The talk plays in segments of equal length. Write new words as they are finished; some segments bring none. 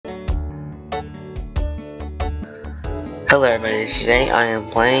Hello everybody, today I am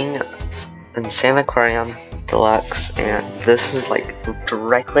playing Insaniquarium Deluxe, and this is like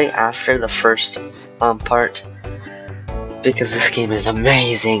directly after the first part, because this game is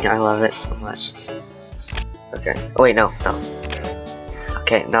amazing. I love it so much. Okay, oh wait, no.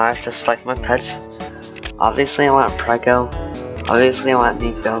 Okay, now I have to select my pets. Obviously I want Prego, obviously I want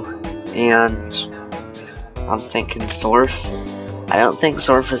Nico, and I'm thinking Zorf. I don't think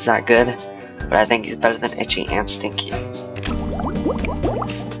Zorf is that good, but I think he's better than Itchy and Stinky.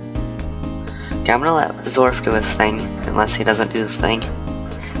 Okay, I'm gonna let Zorf do his thing, unless he doesn't do his thing,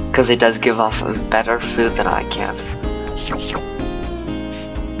 because he does give off better food than I can.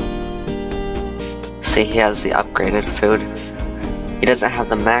 See, he has the upgraded food. He doesn't have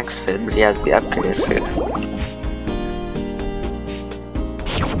the max food, but he has the upgraded food.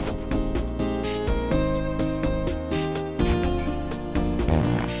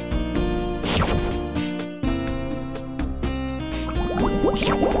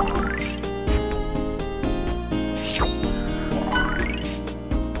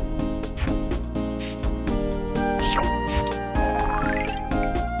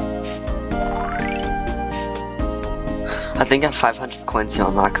 I think at 500 coins you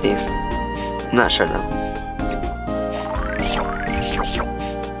unlock these. I'm not sure though.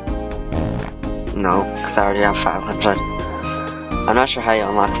 No, because I already have 500. I'm not sure how you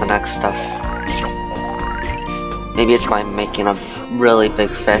unlock the next stuff. Maybe it's by making a really big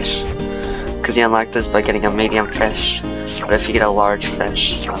fish, because you unlock this by getting a medium fish. But if you get a large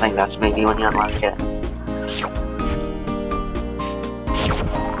fish, I think that's maybe when you unlock it.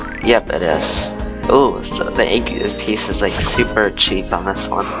 Yep, it is. Ooh, so the egg piece is like super cheap on this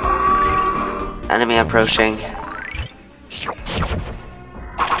one. Enemy approaching.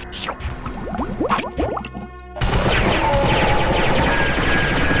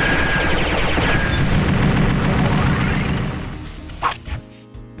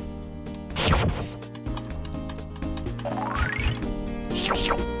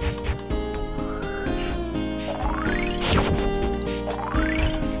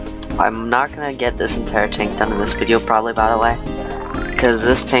 I'm not gonna get this entire tank done in this video, probably, by the way, because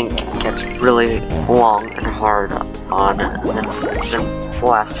this tank gets really long and hard on the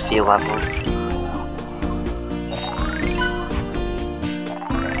last few levels.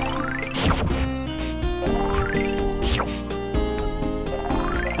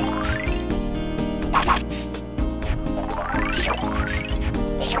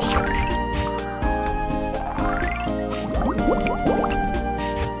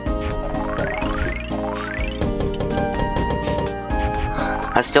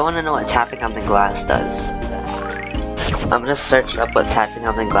 I still want to know what tapping on the glass does. I'm gonna search up what tapping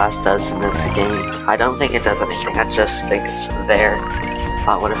on the glass does in this game. I don't think it does anything, I just think it's there.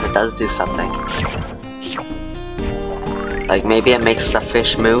 What if it does do something? Like maybe it makes the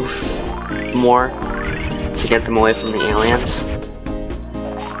fish move more to get them away from the aliens?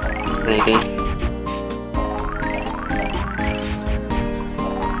 Maybe.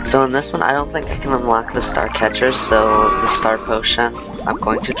 So in this one, I don't think I can unlock the star catcher, so the star potion, I'm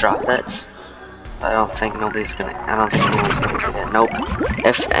going to drop it. I don't think anyone's gonna get it. Nope.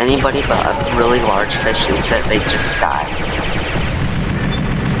 If anybody but a really large fish shoots it, they just die.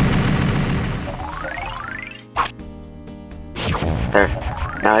 There.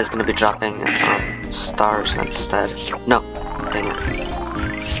 Now he's gonna be dropping stars instead. No. Dang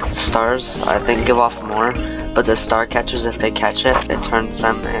it. Stars, I think, give off more. But the star catchers, if they catch it, it turns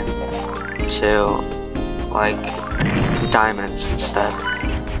them into, like, diamonds instead.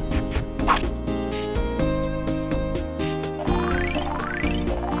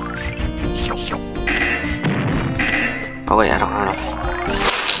 Oh wait, I don't have.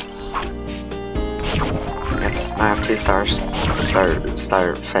 Yes, I have 2 stars.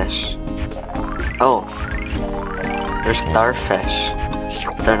 Starfish. Oh, they're starfish.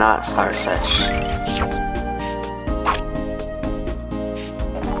 But they're not starfish.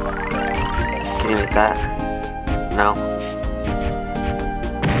 Can you make that? No.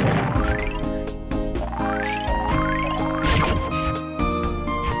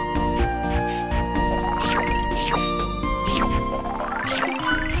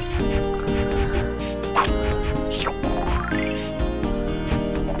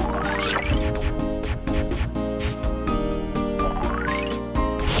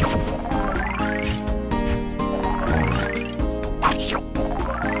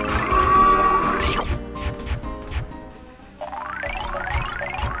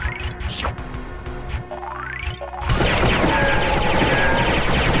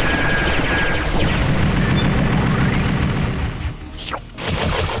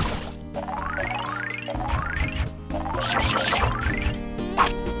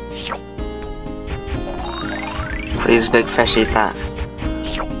 Please, big fish, eat that.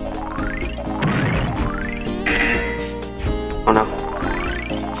 Oh no.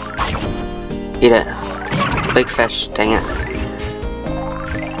 Eat it. Big fish, dang it.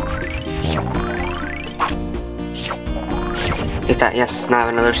 Eat that, yes, now I have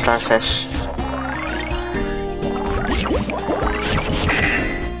another starfish.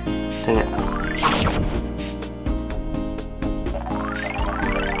 Dang it.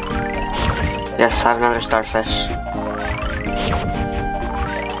 Yes, I have another starfish.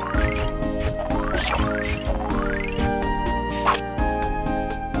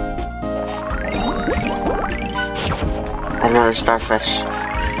 I have another starfish.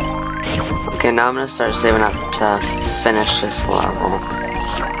 Okay, now I'm gonna start saving up to finish this level.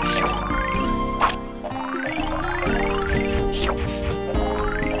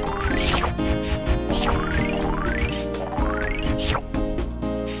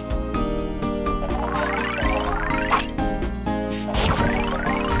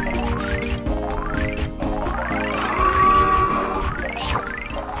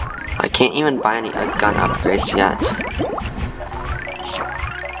 I can't even buy any gun upgrades yet.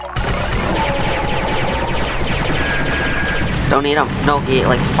 Don't eat him. No, he ate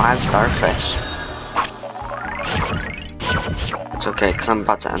like 5 starfish. It's okay, because I'm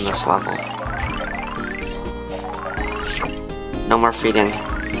about to end this level. No more feeding.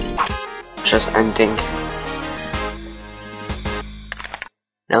 Just ending.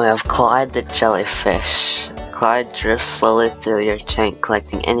 Now we have Clyde the jellyfish. Clyde drifts slowly through your tank,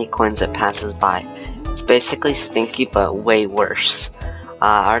 collecting any coins it passes by. It's basically Stinky, but way worse.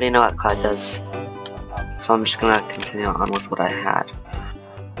 I already know what Clyde does, so I'm just gonna continue on with what I had.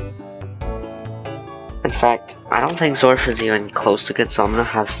 In fact, I don't think Zorf is even close to good, so I'm gonna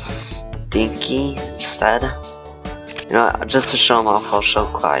have Stinky instead. You know, just to show him off, I'll show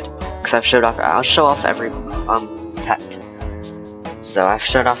Clyde. Cause I'll show off every pet. So I've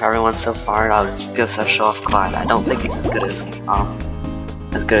showed off everyone so far. I guess I'll show off Clyde. I don't think he's as good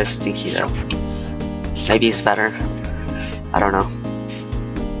as Stinky though. Maybe he's better. I don't know.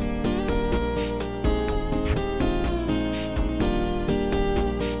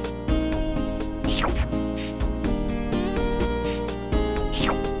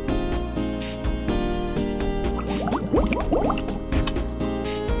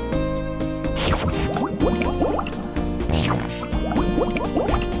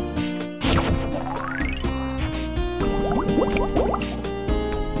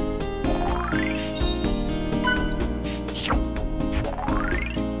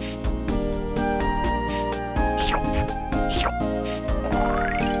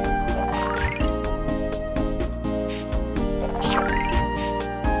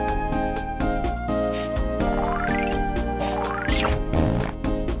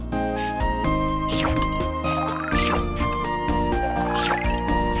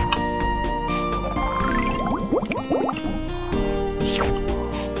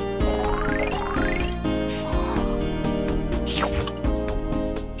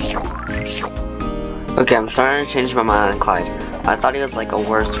 Okay, I'm starting to change my mind on Clyde. I thought he was like a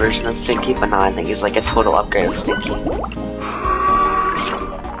worse version of Stinky, but now I think he's like a total upgrade of Stinky.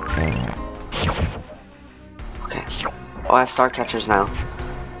 Okay. Oh, I have star catchers now.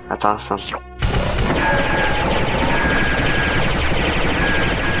 That's awesome.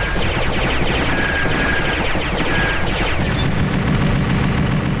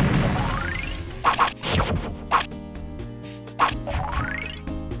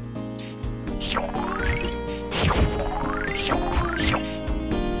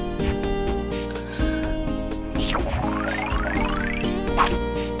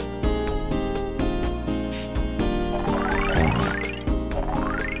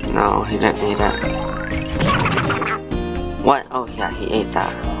 No, he didn't eat it. What? Oh yeah, he ate that.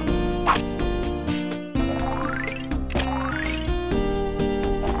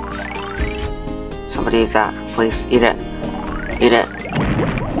 Somebody eat that. Please, eat it. Eat it.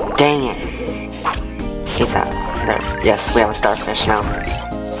 Dang it. Eat that. There. Yes, we have a starfish now.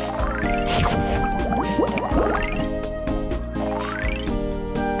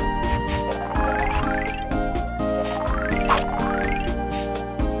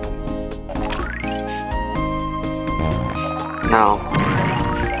 No.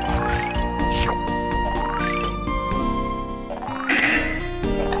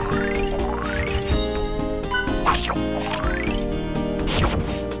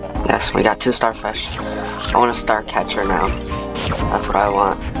 Yes, we got 2 starfish. I want a star catcher now. That's what I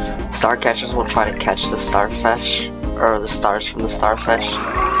want. Star catchers will try to catch the starfish, or the stars from the starfish.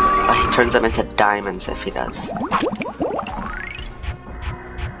 But he turns them into diamonds if he does.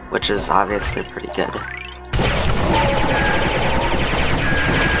 Which is obviously pretty good.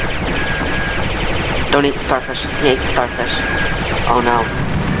 Don't eat starfish. He ate starfish. Oh no.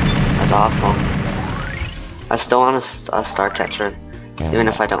 That's awful. I still want a star catcher, even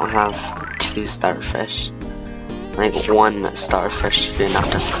if I don't have 2 starfish. I think 1 starfish should be enough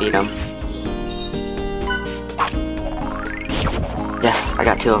to feed him. Yes, I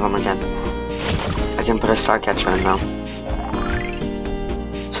got 2 of them again. I can put a star catcher in now.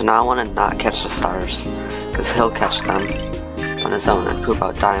 So now I want to not catch the stars, because he'll catch them on his own and poop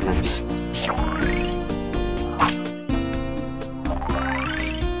out diamonds.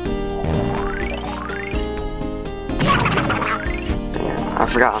 I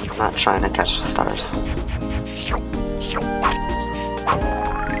forgot I'm not trying to catch the stars.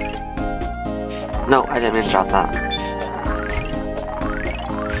 No, I didn't mean to drop that.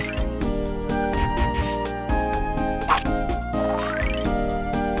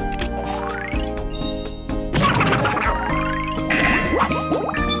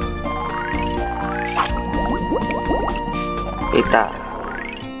 Eat that.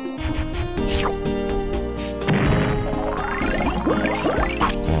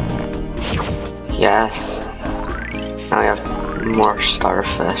 Yes. Now we have more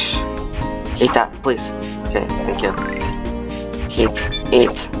starfish. Eat that, please. Okay, thank you.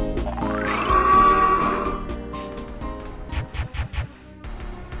 Eat.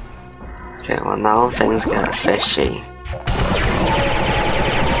 Okay, well now things get fishy.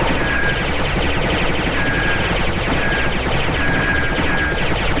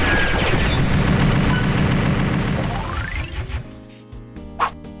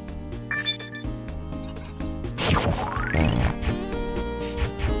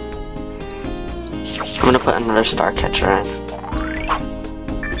 I'm gonna put another star catcher in.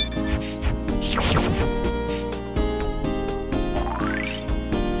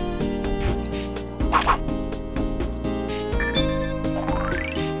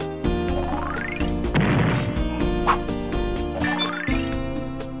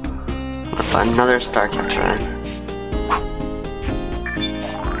 I'm gonna put another star catcher in.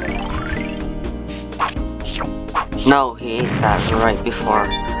 No, he ate that right before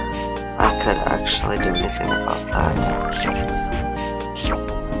I could actually do anything about that.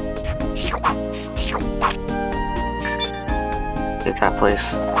 Take that, please.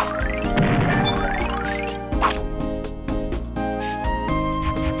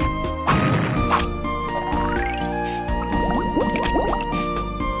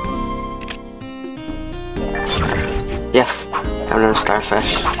 Yes, got another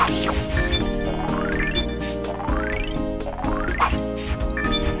starfish.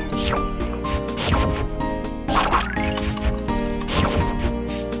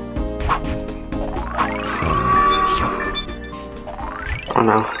 Oh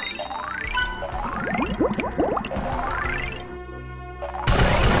no.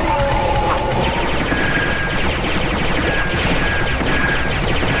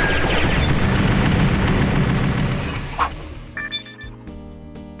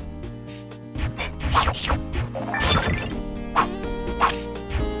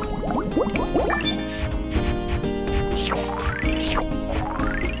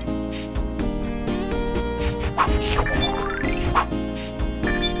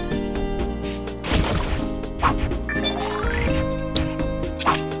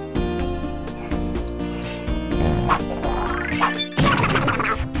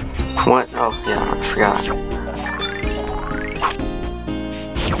 What? Oh, yeah, I forgot.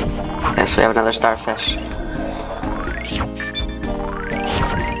 Yes, we have another starfish.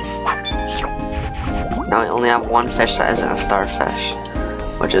 Now we only have 1 fish that isn't a starfish,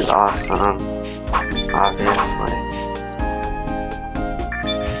 which is awesome, obviously.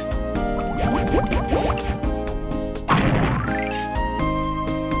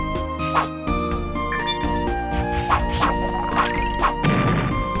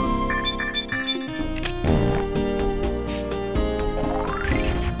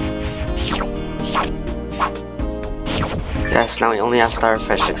 Yes, now we only have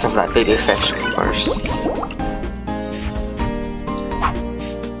starfish, except for that baby fish, of course.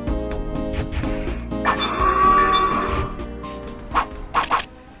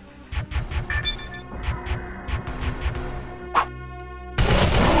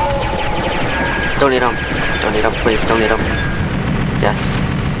 Don't eat them. Don't eat them, please, don't eat them. Yes.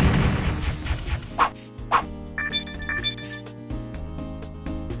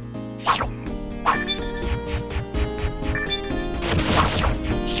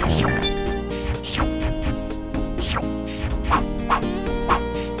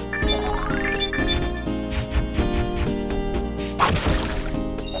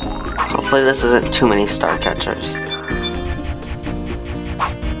 Hopefully this isn't too many star catchers.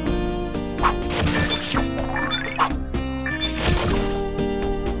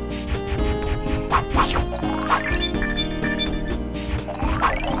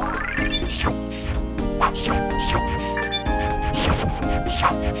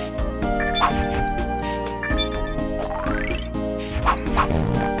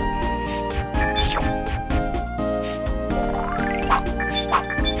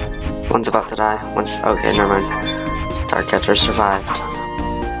 One's about to die. Okay, never mind. Starcatcher survived.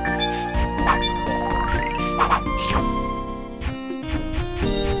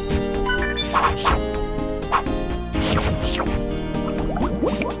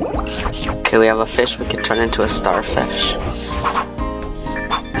 Okay, we have a fish we can turn into a starfish.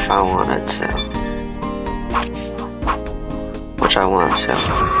 If I wanted to. Which I want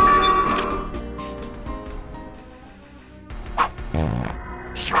to.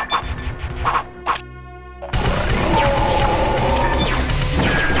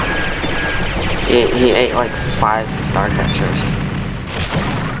 He ate like 5 starcatchers.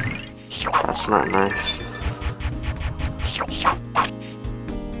 That's not nice.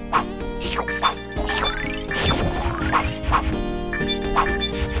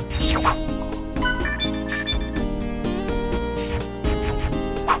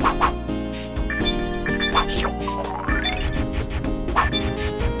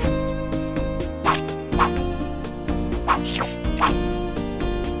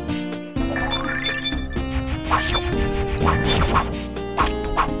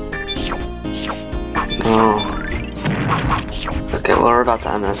 Oh. Okay, well, we're about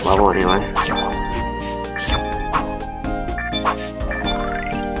to end this level anyway.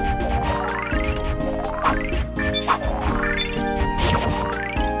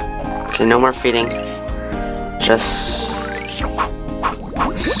 Okay, no more feeding. Just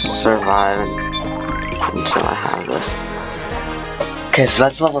survive until I have this. Okay, so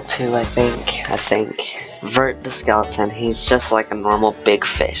that's level 2, I think. Vert the skeleton, he's just like a normal big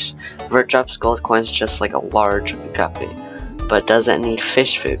fish. Vert drops gold coins just like a large guppy, but doesn't need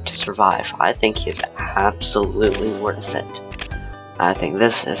fish food to survive. I think he's absolutely worth it. I think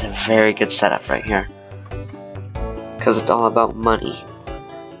this is a very good setup right here, because it's all about money.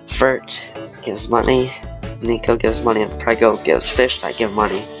 Vert gives money, Nico gives money, and Prego gives fish that give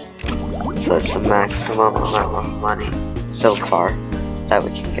money. So it's the maximum amount of money so far that we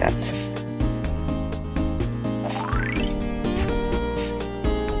can get.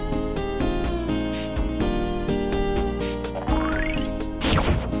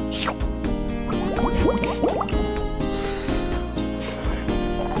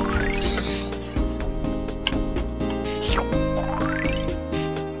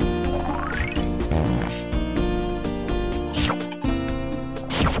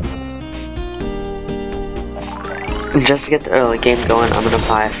 Just to get the early game going, I'm gonna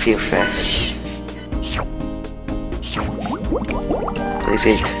buy a few fish. Please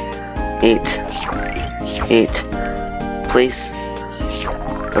eat. Eat. Eat. Please.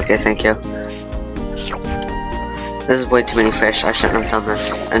 Okay, thank you. This is way too many fish. I shouldn't have done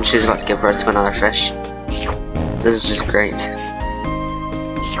this. And she's about to give birth to another fish. This is just great.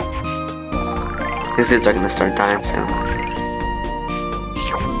 These dudes are gonna start dying soon.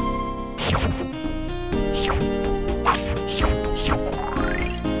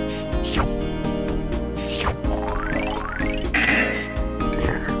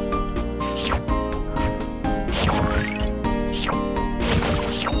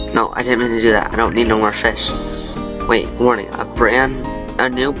 No, I didn't mean to do that. I don't need no more fish. Wait, warning. A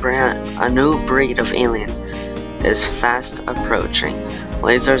new breed of alien is fast approaching.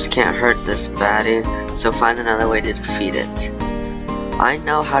 Lasers can't hurt this baddie, so find another way to defeat it. I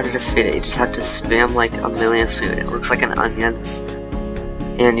know how to defeat it. You just have to spam like a million food. It looks like an onion.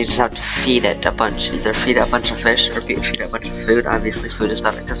 And you just have to feed it a bunch. Either feed it a bunch of fish or feed it a bunch of food. Obviously food is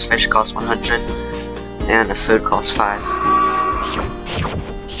better because fish costs 100 and the food costs 5.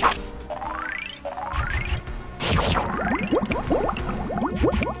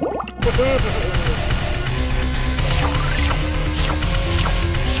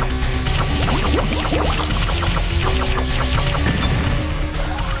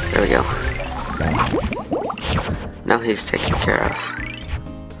 There we go. Now he's taken care of.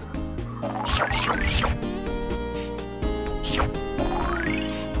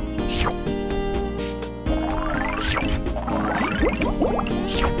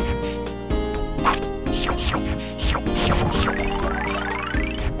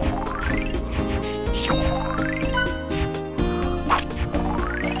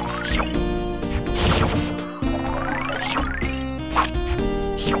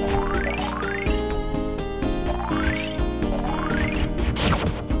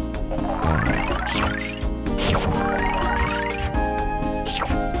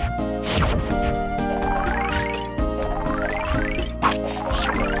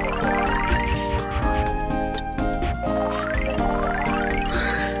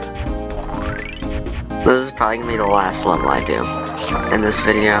 This is probably going to be the last level I do in this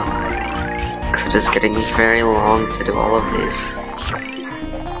video, because it's just getting very long to do all of these.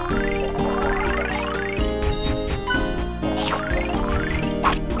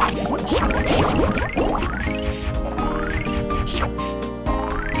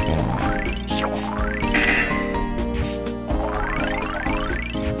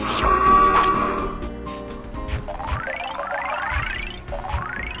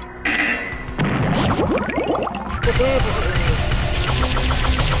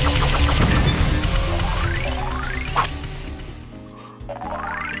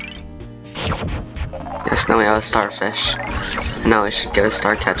 So now we have a starfish. Now we should get a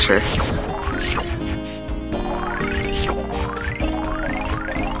star catcher.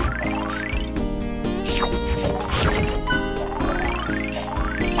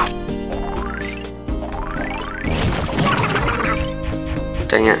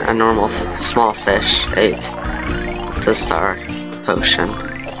 Dang it, a normal small fish ate the star potion.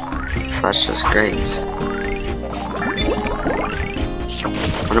 So that's just great.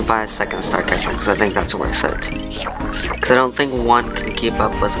 I'm gonna buy a second star catcher because I think that's worth it. Because I don't think one can keep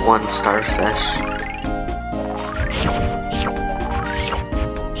up with one starfish.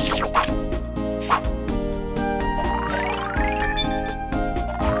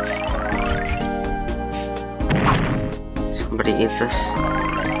 Somebody eat this.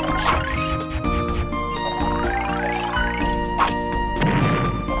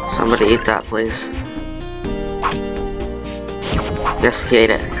 Somebody eat that, please. Yes, he ate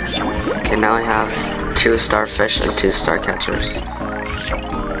it. Okay, now I have 2 starfish and 2 star catchers.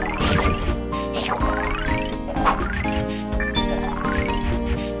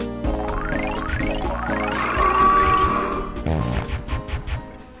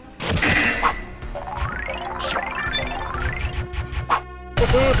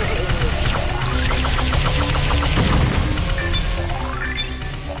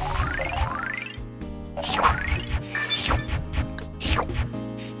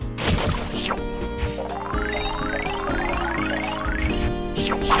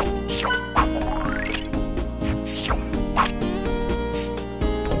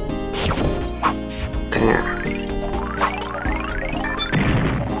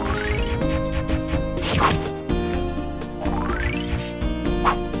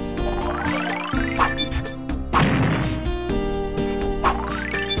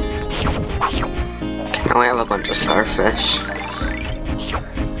 Now we have a bunch of starfish.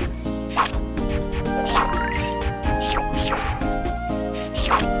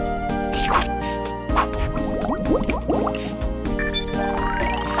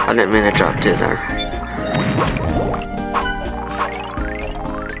 I didn't mean to drop 2 there.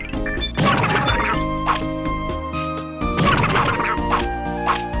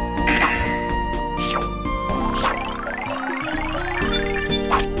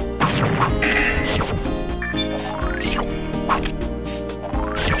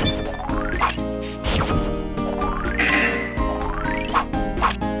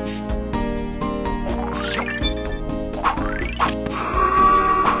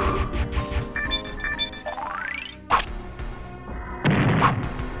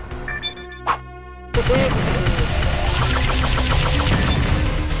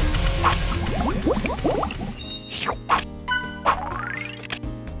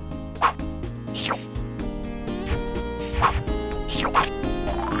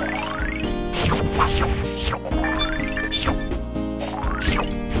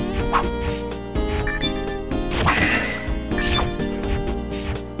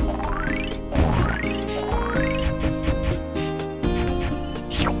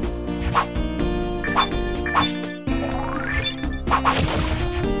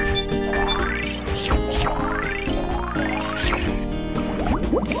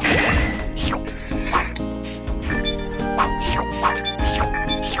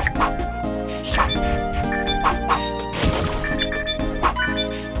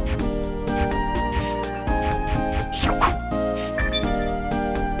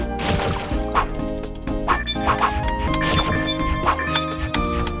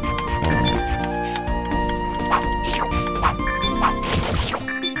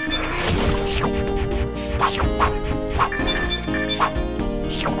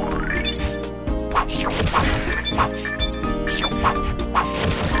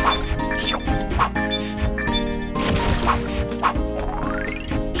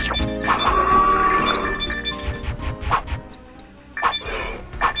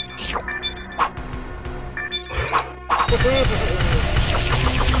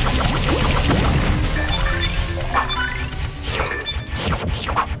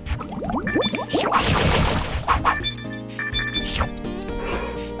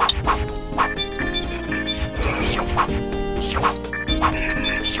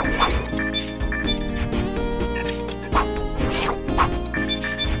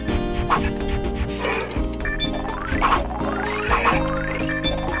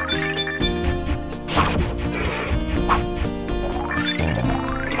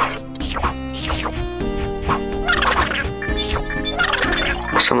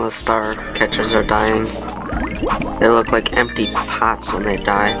 Some of the star catchers are dying. They look like empty pots when they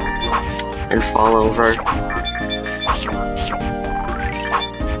die and fall over.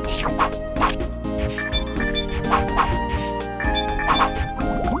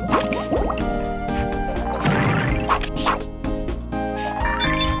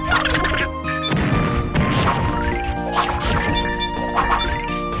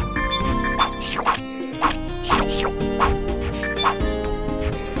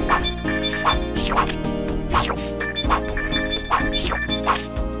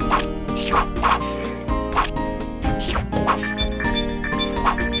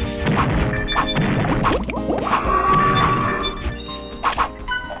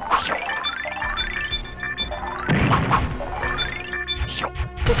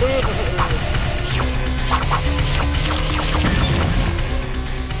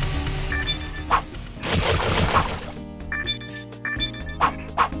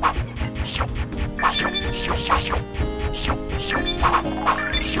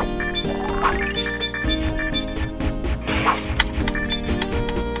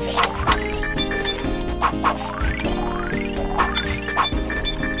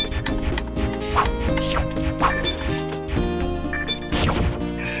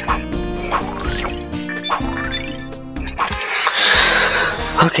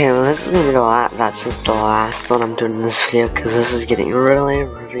 Okay, well this is gonna be that's the last one I'm doing in this video because this is getting really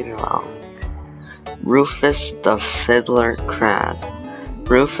long. Rufus the Fiddler Crab.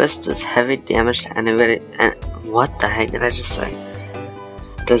 Rufus does heavy damage to anybody and what the heck did I just say?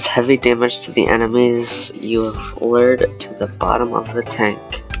 Does heavy damage to the enemies you have lured to the bottom of the tank.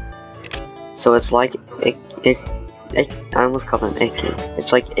 So it's like I almost called it Icky.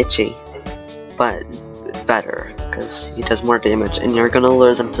 It's like Itchy, but better because he does more damage, and you're gonna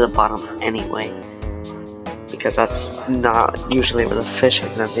lure them to the bottom anyway because that's not usually where the fish are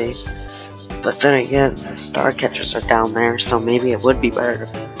gonna be. But then again, the star catchers are down there, so maybe it would be better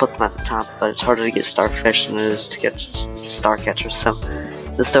to put them at the top. But it's harder to get starfish than it is to get star catchers. So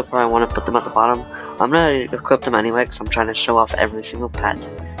this is still where I want to put them at the bottom. I'm gonna equip them anyway because I'm trying to show off every single pet.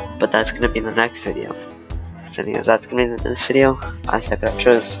 But that's gonna be in the next video. So anyways, that's gonna be in this video. I suck at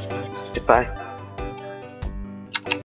Goodbye.